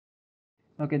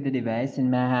Okay, the device in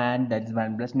my hand, that's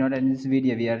OnePlus Nord, and in this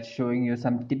video we are showing you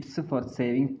some tips for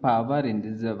saving power in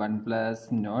this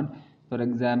OnePlus Nord. For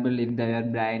example, if your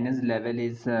brightness level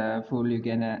is full, you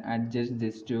can adjust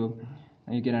this to,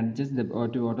 you can adjust the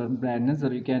auto brightness,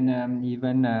 or you can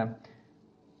even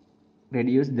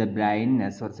reduce the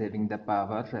brightness for saving the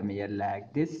power from here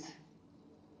like this.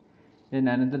 Then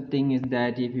another thing is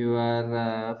that if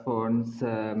your phone's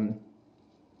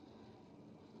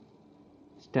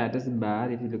status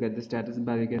bar, if you look at the status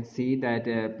bar, you can see that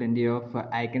plenty of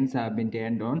icons have been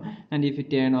turned on, and if you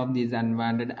turn off these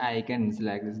unwanted icons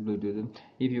like this Bluetooth,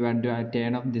 if you want to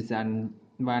turn off these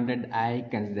unwanted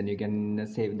icons, then you can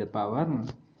save the power.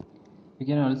 You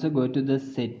can also go to the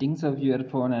settings of your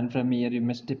phone, and from here you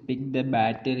must pick the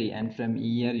battery, and from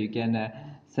here you can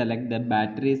select the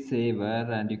battery saver,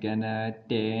 and you can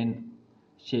turn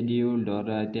scheduled or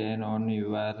turn on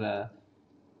your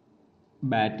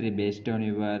battery based on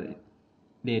your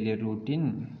daily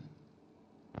routine,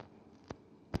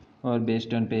 or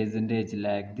based on percentage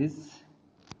like this.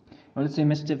 Also, you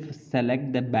must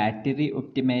select the battery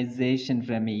optimization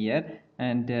from here,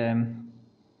 and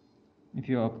if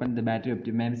you open the battery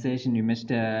optimization, you must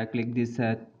click this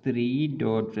three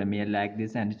dot from here like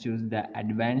this and choose the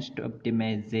advanced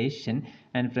optimization,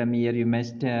 and from here you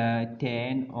must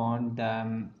turn on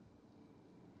the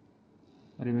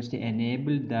or you must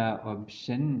enable the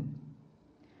option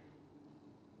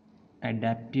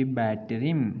adaptive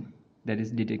battery, that is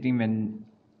detecting when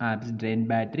apps drain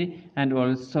battery, and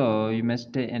also you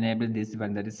must enable this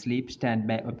one, that is sleep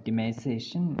standby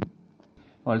optimization.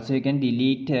 Also you can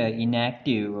delete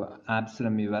inactive apps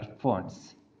from your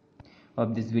phones.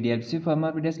 Hope this video helps you. For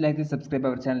more videos like this, subscribe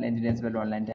our channel Engineers World Online.